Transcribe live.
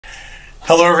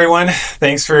Hello, everyone.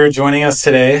 Thanks for joining us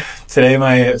today. Today,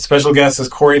 my special guest is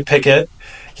Cory Pickett.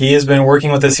 He has been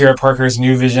working with us here at Parker's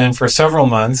New Vision for several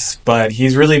months, but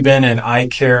he's really been in eye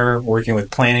care, working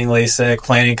with planning LASIK,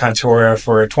 planning Contura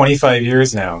for 25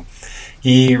 years now.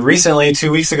 He recently,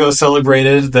 2 weeks ago,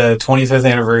 celebrated the 25th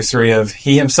anniversary of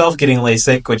he himself getting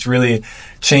LASIK, which really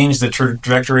changed the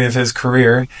trajectory of his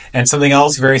career. And something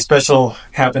else very special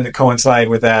happened to coincide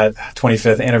with that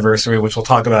 25th anniversary, which we'll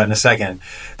talk about in a second.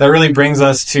 That really brings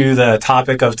us to the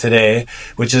topic of today,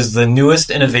 which is the newest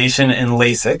innovation in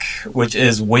LASIK, which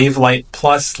is WAVELIGHT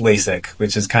Plus LASIK,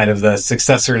 which is kind of the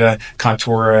successor to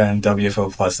Contura and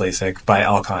WFO Plus LASIK by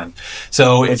Alcon.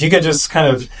 So if you could just kind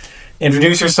of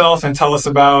introduce yourself and tell us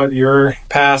about your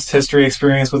past history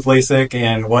experience with LASIK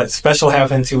and what special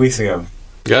happened 2 weeks ago.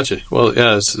 Gotcha. Well,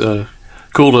 yeah, it's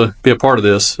cool to be a part of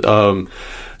this.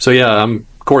 So yeah, I'm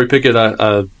Cory Pickett.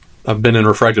 I've been in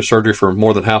refractive surgery for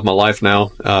more than half my life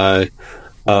now. I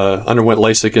underwent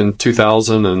LASIK in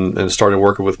 2000 and started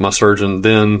working with my surgeon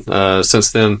then.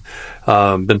 Since then,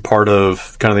 been part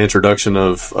of kind of the introduction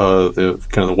of the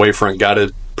wavefront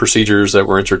guided procedures that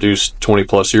were introduced 20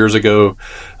 plus years ago,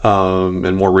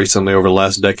 and more recently over the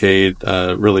last decade,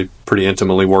 really pretty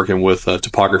intimately working with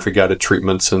topography guided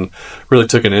treatments, and really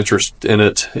took an interest in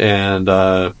it. And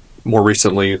more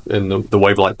recently in the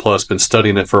WAVELIGHT Plus, been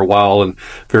studying it for a while and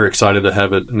very excited to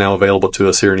have it now available to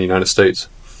us here in the United States.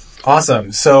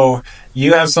 Awesome. So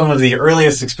you have some of the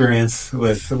earliest experience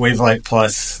with WAVELIGHT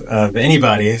Plus of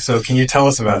anybody. So can you tell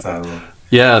us about that a little bit?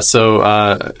 Yeah.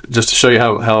 So just to show you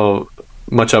how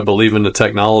much I believe in the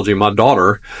technology, my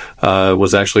daughter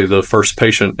was actually the first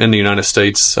patient in the United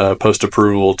States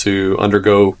post-approval to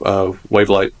undergo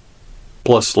WAVELIGHT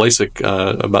Plus LASIK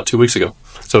about 2 weeks ago.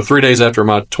 So 3 days after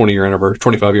my 25-year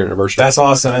anniversary. That's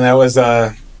awesome. And that was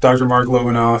Dr. Mark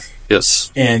Lobanoff.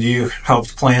 Yes. And you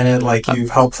helped plan it like you've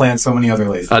helped plan so many other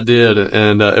LASIK. I did,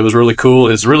 and it was really cool.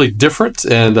 It's really different,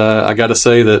 and I got to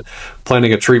say that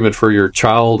planning a treatment for your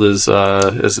child is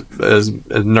as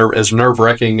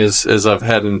nerve-wracking as I've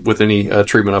had with any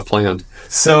treatment I've planned.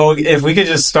 So if we could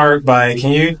just start by,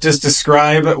 can you just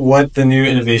describe what the new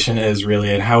innovation is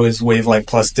really, and how is WAVELIGHT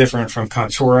Plus different from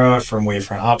Contura, from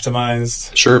wavefront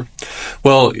optimized? Sure.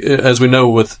 Well, as we know,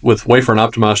 with wavefront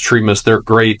optimized treatments, they're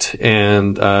great,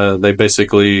 and they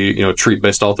basically treat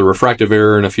based off the refractive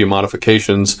error and a few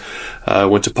modifications.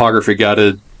 When topography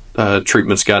guided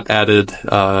treatments got added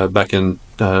back in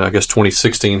I guess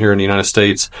 2016 here in the United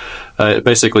States, it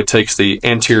basically takes the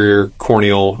anterior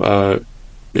corneal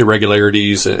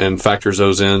irregularities and factors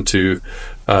those into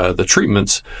the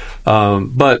treatments.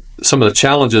 But some of the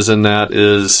challenges in that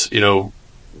is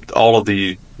all of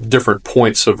the different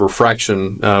points of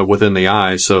refraction within the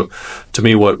eye. So to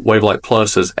me, what WAVELIGHT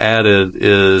Plus has added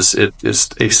is it is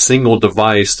a single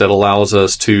device that allows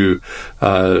us to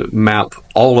map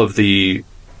all of the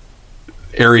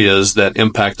areas that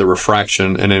impact the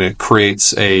refraction, and then it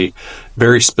creates a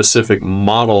very specific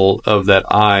model of that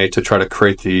eye to try to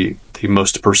create the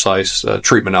most precise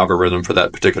treatment algorithm for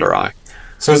that particular eye.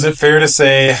 So is it fair to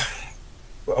say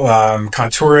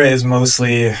Contura is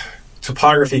mostly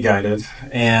topography guided,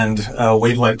 and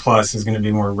WAVELIGHT Plus is going to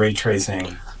be more ray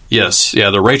tracing? Yes, yeah.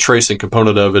 The ray tracing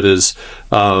component of it is,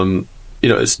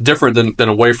 it's different than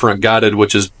a wavefront guided,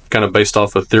 which is kind of based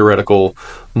off a theoretical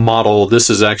model. This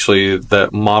is actually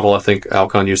that model. I think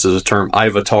Alcon uses the term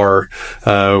avatar,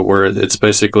 where it's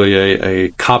basically a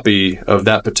copy of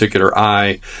that particular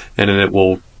eye, and then it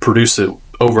will produce it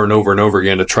over and over and over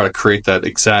again to try to create that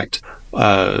exact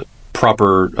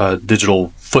proper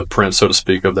digital footprint, so to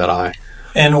speak, of that eye.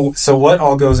 And so what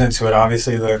all goes into it?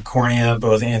 Obviously the cornea,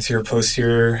 both anterior,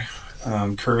 posterior,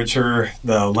 curvature,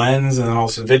 the lens, and then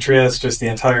also vitreous, just the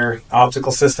entire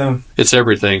optical system. It's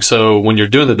everything. So when you're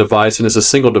doing the device, and it's a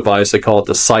single device, they call it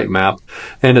the sight map,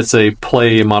 and it's a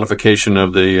play modification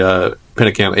of the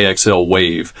Pentacam AXL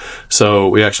wave. So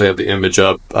we actually have the image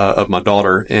up of my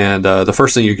daughter, and the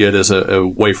first thing you get is a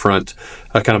wavefront,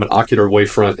 kind of an ocular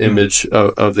wavefront image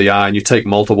of the eye, and you take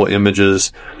multiple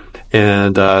images,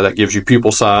 and that gives you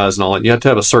pupil size and all that. You have to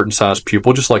have a certain size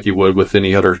pupil, just like you would with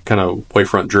any other kind of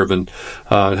wavefront driven.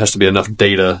 It has to be enough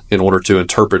data in order to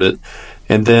interpret it.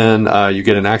 And then you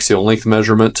get an axial length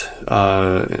measurement,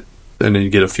 and then you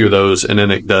get a few of those, and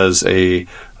then it does a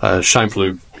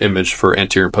Scheimpflug image for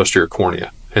anterior and posterior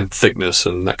cornea and thickness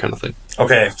and that kind of thing.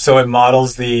 Okay, so it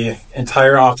models the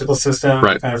entire optical system,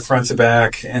 right, kind of front to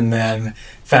back, and then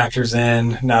factors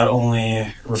in not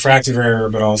only refractive error,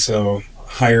 but also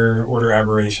higher order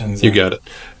aberrations. You got it.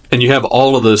 And you have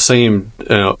all of the same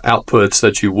outputs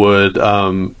that you would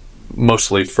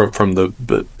mostly from the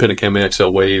Pentacam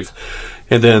AXL wave.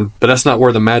 And then, but that's not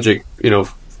where the magic,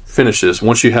 finishes.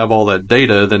 Once you have all that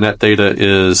data, then that data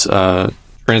is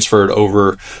transferred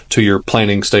over to your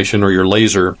planning station or your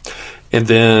laser. And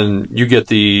then you get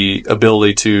the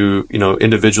ability to,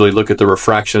 individually look at the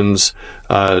refractions,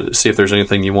 see if there's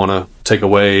anything you want to take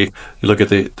away. You look at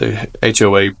the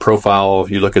HOA profile,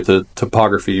 you look at the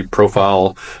topography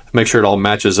profile, make sure it all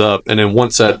matches up. And then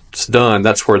once that's done,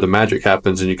 that's where the magic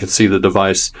happens, and you can see the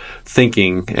device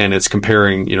thinking, and it's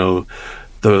comparing,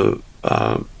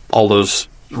 all those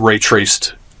ray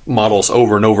traced models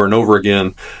over and over and over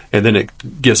again, and then it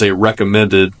gives a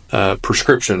recommended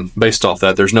prescription based off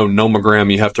that. There's no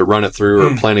nomogram you have to run it through,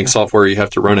 or planning software you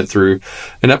have to run it through,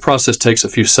 and that process takes a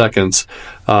few seconds.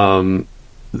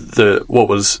 What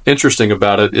was interesting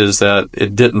about it is that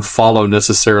it didn't follow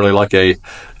necessarily like a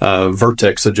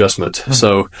vertex adjustment.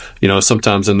 So,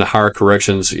 sometimes in the higher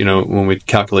corrections, when we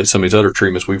calculate some of these other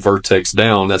treatments, we vertex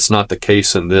down. That's not the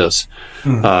case in this.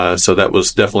 So that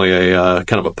was definitely a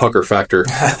kind of a pucker factor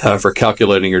for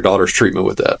calculating your daughter's treatment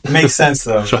with that. Makes sense,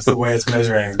 though. That's the way it's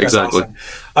measuring. That's exactly. Awesome.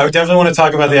 I would definitely want to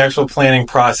talk about the actual planning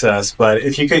process, but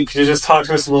if you could you just talk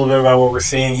to us a little bit about what we're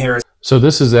seeing here? So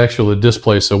this is actually a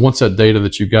display. So once that data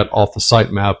that you got off the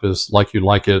site map is like you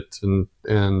like it,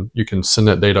 and you can send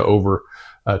that data over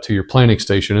to your planning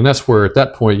station. And that's where at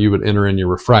that point you would enter in your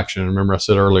refraction. And remember I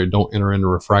said earlier, don't enter in the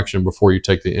refraction before you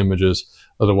take the images.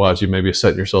 Otherwise you may be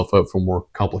setting yourself up for more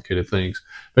complicated things.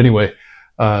 But anyway,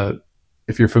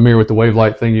 if you're familiar with the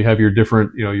WAVELIGHT thing, you have your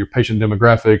different, your patient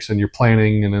demographics and your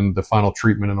planning and then the final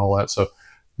treatment and all that. So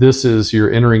this is,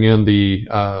 you're entering in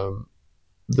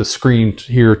the screen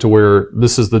here to where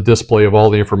this is the display of all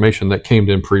the information that came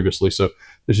in previously. So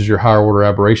this is your higher order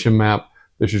aberration map.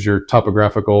 This is your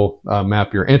topographical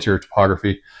map, your anterior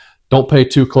topography. Don't pay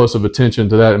too close of attention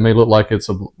to that. It may look like it's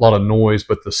a lot of noise,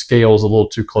 but the scale is a little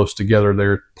too close together.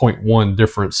 They're 0.1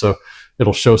 difference, so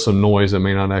it'll show some noise that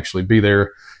may not actually be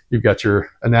there. You've got your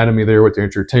anatomy there with your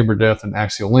anterior taper depth and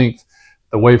axial length,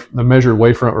 the measured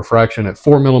wavefront refraction at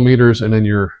 4 millimeters, and then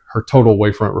her total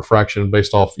wavefront refraction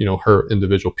based off her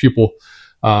individual pupil.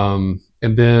 And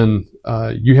then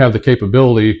you have the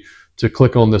capability to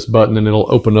click on this button and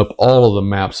it'll open up all of the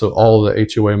maps, so all of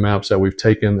the HOA maps that we've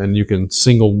taken, and you can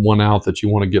single one out that you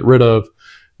want to get rid of,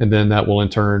 and then that will in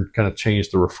turn kind of change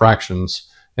the refractions.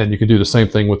 And you can do the same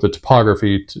thing with the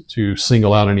topography to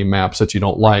single out any maps that you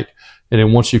don't like. And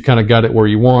then once you kind of got it where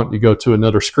you want, you go to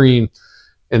another screen,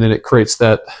 and then it creates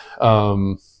that,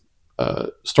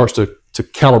 starts to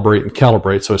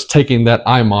calibrate. So it's taking that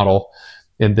eye model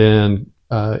and then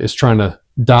it's trying to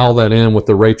dial that in with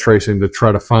the ray tracing to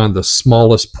try to find the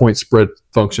smallest point spread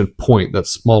function point, that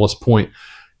smallest point,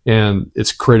 and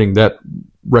it's creating that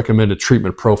recommended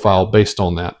treatment profile based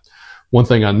on that. One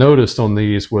thing I noticed on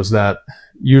these was that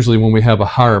usually when we have a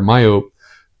higher myope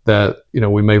that,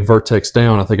 we may vertex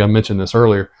down. I think I mentioned this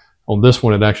earlier. On this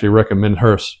one, it actually recommended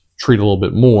her treat a little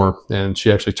bit more, and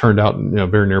she actually turned out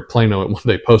very near Plano at one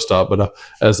day post-op. But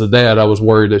as a dad, I was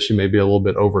worried that she may be a little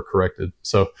bit overcorrected.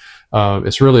 So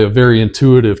it's really a very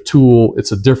intuitive tool.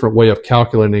 It's a different way of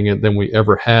calculating it than we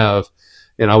ever have,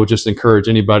 and I would just encourage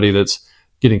anybody that's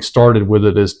getting started with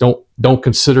it is don't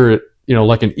consider it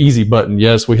like an easy button.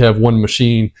 Yes, we have one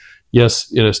machine. Yes,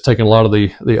 it's taken a lot of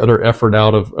the other effort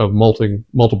out of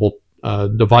multiple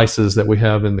devices that we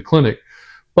have in the clinic,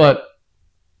 but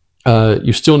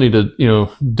you still need to,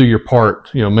 do your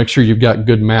part, make sure you've got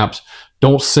good maps.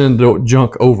 Don't send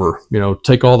junk over,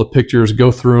 take all the pictures,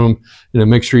 go through them,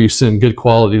 make sure you send good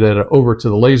quality data over to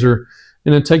the laser,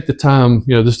 and then take the time,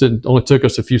 this only took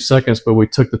us a few seconds, but we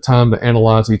took the time to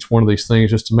analyze each one of these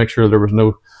things just to make sure there was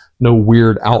no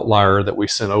weird outlier that we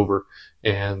sent over.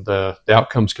 And the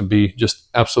outcomes can be just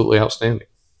absolutely outstanding.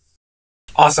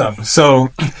 Awesome. So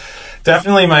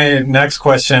definitely my next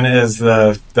question is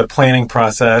the planning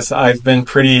process. I've been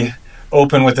pretty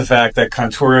open with the fact that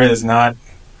Contura is not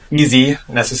easy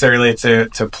necessarily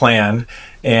to plan,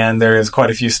 and there is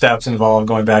quite a few steps involved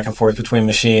going back and forth between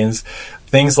machines.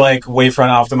 Things like wavefront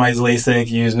optimized LASIK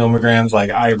use nomograms like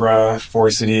IBRA,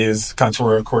 4 cities.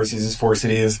 Contura, of course, uses 4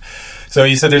 cities. So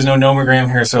you said there's no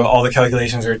nomogram here, so all the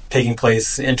calculations are taking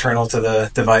place internal to the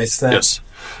device then? Yes.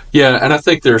 Yeah, and I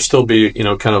think there'll still be,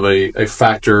 kind of a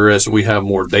factor as we have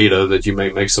more data that you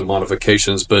may make some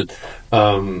modifications, but,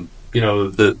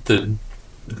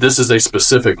 this is a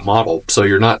specific model. So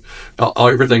you're not,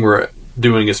 everything we're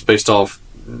doing is based off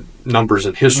numbers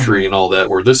and history and all that,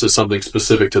 where this is something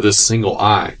specific to this single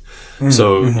eye.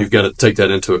 So you've got to take that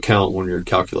into account when you're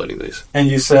calculating these. And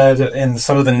you said in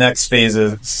some of the next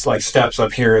phases, like steps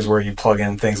up here is where you plug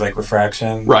in things like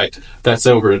refraction. Right. That's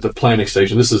over at the planning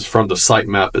station. This is from the site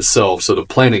map itself. So the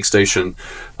planning station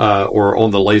or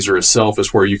on the laser itself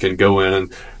is where you can go in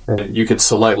and And you can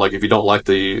select, like if you don't like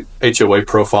the HOA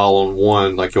profile on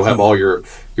one, like you'll have all your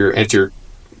anterior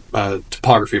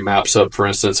topography maps up, for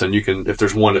instance, and you can, if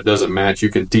there's one that doesn't match, you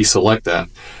can deselect that.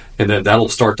 And then that'll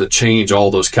start to change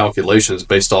all those calculations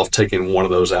based off taking one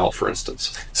of those out, for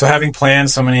instance. So having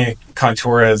planned so many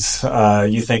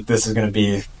conturas, you think this is going to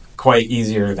be quite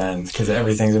easier then, because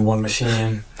everything's in one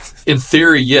machine? In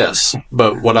theory, yes.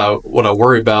 But what I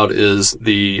worry about is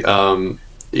the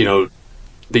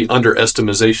the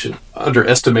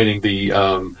underestimating the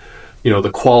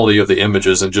the quality of the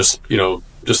images, and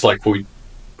just like we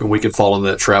can fall into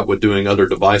that trap with doing other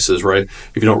devices, right?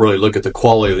 If you don't really look at the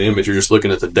quality of the image, you're just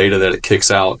looking at the data that it kicks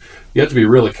out. You have to be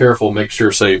really careful, make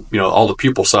sure, say, all the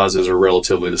pupil sizes are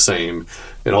relatively the same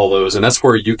and all those. And that's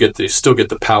where you still get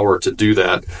the power to do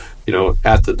that,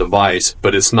 at the device.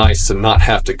 But it's nice to not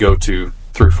have to go to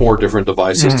 3 or 4 different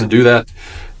devices to do that.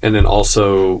 And then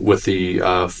also with the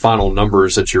final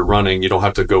numbers that you're running, you don't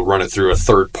have to go run it through a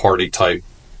third-party type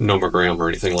nomogram or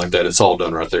anything like that. It's all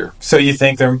done right there. So you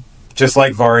think just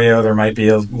like Vario, there might be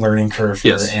a learning curve for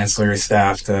ancillary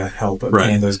staff to help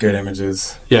obtain those good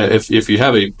images? Yeah, if you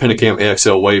have a Pentacam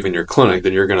AXL wave in your clinic,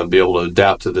 then you're going to be able to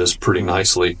adapt to this pretty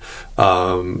nicely.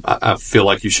 I feel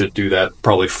like you should do that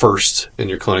probably first in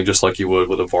your clinic, just like you would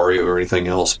with a Vario or anything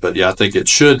else. But yeah, I think it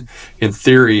should, in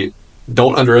theory.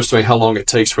 Don't underestimate how long it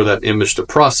takes for that image to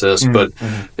process, but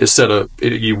instead of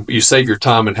you save your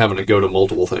time in having to go to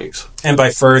multiple things. And by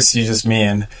first, you just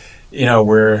mean,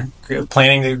 we're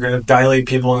planning to dilate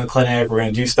people in the clinic. We're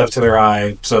going to do stuff to their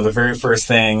eye. So the very first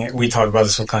thing, we talk about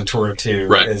this with Contura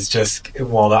too, is just,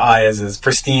 while the eye is as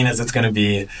pristine as it's going to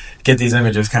be, get these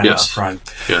images kind of up front.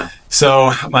 Yeah.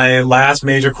 So my last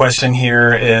major question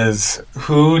here is,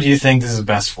 who do you think this is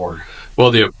best for? Well,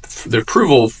 the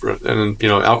approval, and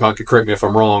Alcon could correct me if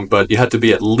I'm wrong, but you have to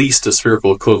be at least a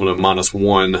spherical equivalent of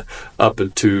 -1 up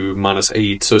into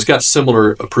 -8. So it's got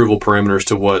similar approval parameters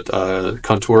to what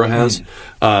Contura has,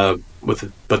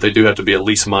 but they do have to be at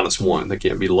least -1. They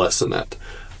can't be less than that.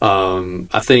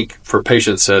 I think for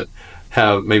patients that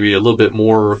have maybe a little bit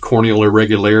more corneal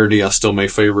irregularity, I still may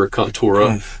favor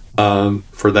Contura.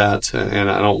 For that, and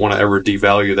I don't want to ever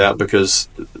devalue that, because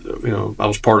I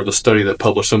was part of a study that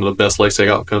published some of the best LASIK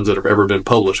outcomes that have ever been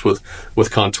published with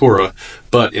Contura.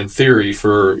 But in theory,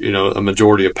 for a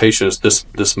majority of patients,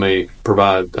 this may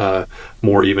provide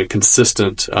more even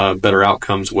consistent, better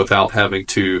outcomes without having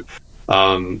to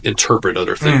interpret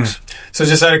other things. So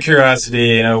just out of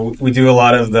curiosity, we do a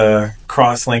lot of the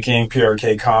cross-linking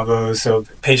PRK combos. So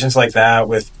patients like that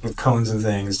with cones and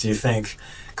things, do you think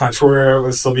Contura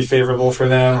would still be favorable for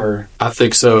them? Or I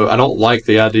think so. I don't like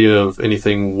the idea of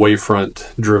anything wavefront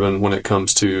driven when it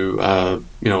comes to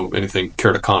anything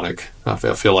keratoconic. I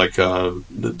feel like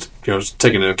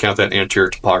taking into account that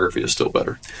anterior topography is still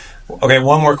better. Okay,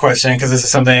 one more question, because this is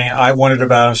something I wondered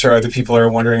about. I'm sure other people are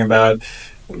wondering about.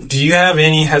 Do you have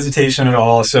any hesitation at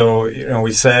all? So,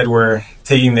 we said we're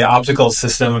taking the optical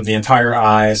system of the entire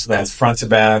eye, so that's front to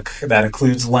back. That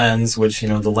includes lens, which,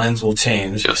 the lens will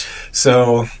change. Yes.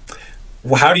 So,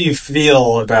 how do you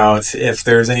feel about if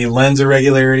there's any lens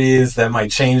irregularities that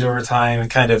might change over time, and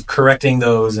kind of correcting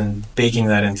those and baking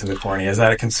that into the cornea? Is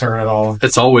that a concern at all?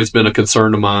 It's always been a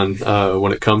concern of mine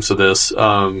when it comes to this,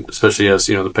 especially as,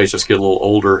 the patients get a little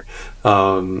older.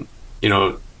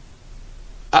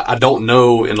 I don't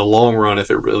know in the long run if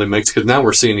it really makes, because now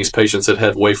we're seeing these patients that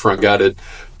had wavefront guided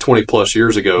 20 plus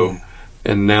years ago,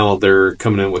 and now they're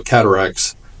coming in with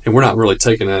cataracts, and we're not really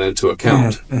taking that into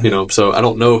account. So I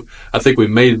don't know. I think we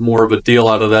made more of a deal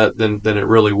out of that than it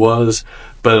really was.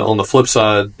 But on the flip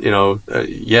side,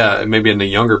 maybe in the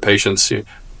younger patients,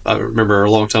 I remember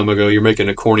a long time ago, you're making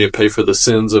a cornea pay for the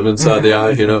sins of inside the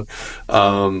eye,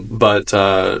 but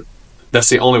that's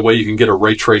the only way you can get a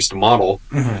ray traced model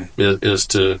is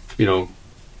to,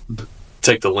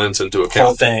 take the lens into account.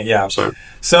 Whole thing, yeah.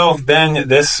 So then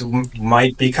this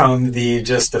might become the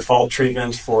just default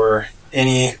treatment for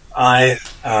any eye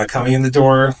coming in the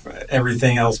door,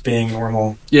 everything else being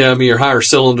normal. Yeah, I mean, your higher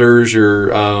cylinders,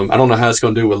 I don't know how it's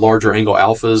going to do with larger angle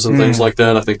alphas and things like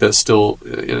that. I think that's still,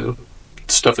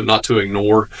 stuff not to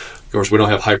ignore. Of course, we don't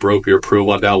have hyperopia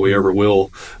approval. I doubt we ever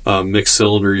will. Mixed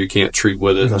cylinder, you can't treat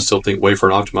with it. I still think wafer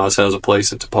and optimized has a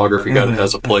place, and topography guided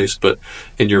has a place. But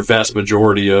in your vast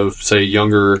majority of, say,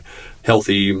 younger,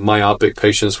 healthy, myopic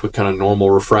patients with kind of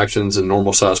normal refractions and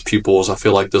normal sized pupils, I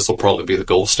feel like this will probably be the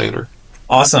gold standard.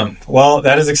 Awesome. Well,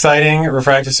 that is exciting.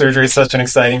 Refractive surgery is such an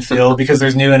exciting field because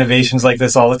there's new innovations like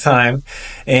this all the time.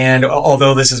 And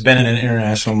although this has been in an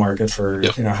international market for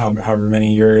however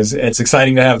many years, it's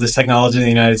exciting to have this technology in the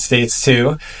United States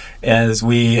too, as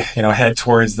we head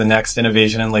towards the next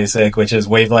innovation in LASIK, which is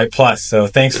WAVELIGHT Plus. So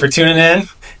thanks for tuning in,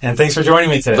 and thanks for joining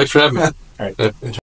me today. Thanks for having me. All right.